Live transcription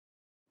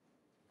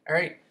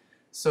Alright,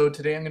 so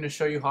today I'm going to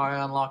show you how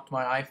I unlocked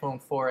my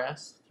iPhone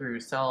 4S through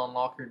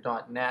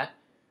sellunlocker.net.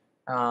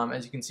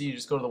 As you can see, you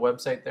just go to the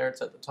website there,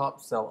 it's at the top,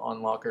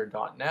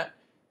 sellunlocker.net.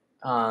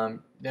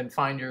 Then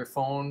find your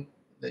phone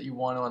that you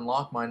want to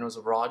unlock. Mine was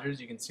a Rogers.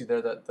 You can see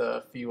there that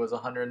the fee was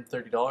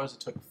 $130. It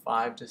took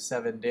 5 to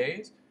 7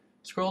 days.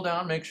 Scroll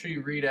down, make sure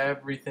you read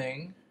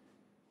everything.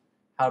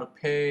 How to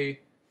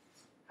pay,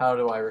 how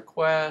do I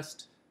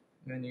request,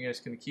 and then you're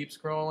just going to keep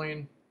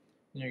scrolling.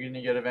 And you're going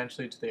to get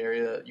eventually to the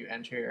area that you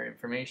enter your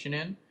information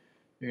in.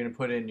 You're going to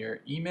put in your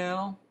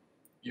email,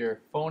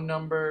 your phone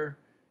number,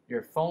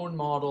 your phone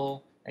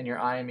model, and your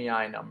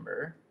IMEI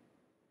number.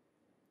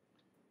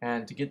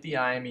 And to get the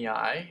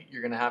IMEI,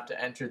 you're going to have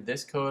to enter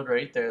this code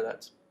right there.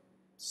 That's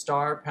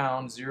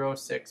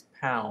 *#06#.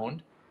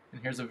 And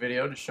here's a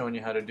video just showing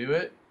you how to do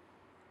it.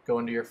 Go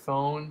into your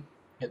phone,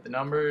 hit the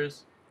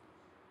numbers,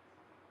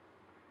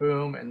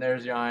 boom, and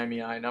there's your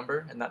IMEI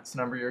number, and that's the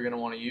number you're going to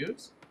want to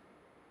use.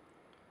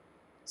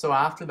 So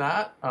after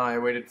that, I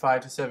waited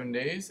 5 to 7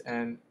 days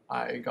and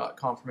I got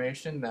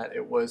confirmation that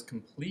it was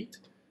complete.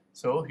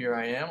 So here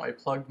I am. I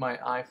plugged my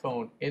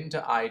iPhone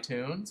into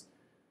iTunes.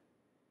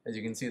 As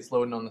you can see, it's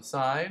loading on the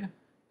side.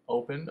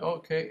 Opened.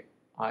 Okay.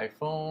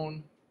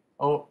 iPhone.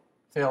 Oh,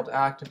 failed to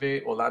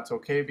activate. Well, that's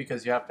okay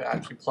because you have to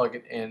actually plug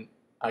it in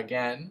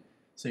again.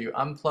 So you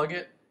unplug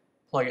it,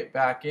 plug it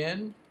back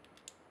in.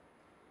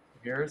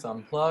 Here's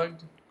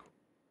unplugged.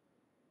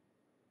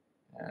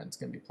 And it's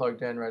going to be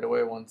plugged in right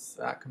away. Once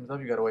that comes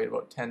up, you got to wait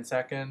about 10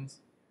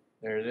 seconds.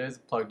 There it is,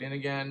 plugged in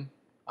again.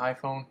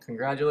 iPhone,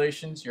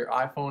 congratulations, your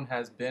iPhone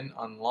has been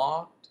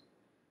unlocked.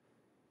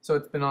 So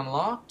it's been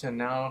unlocked, and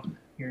now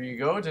here you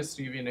go, just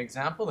to give you an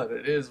example that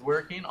it is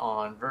working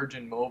on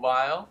Virgin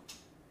Mobile.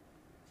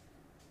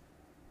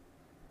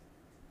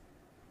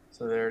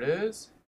 So there it is.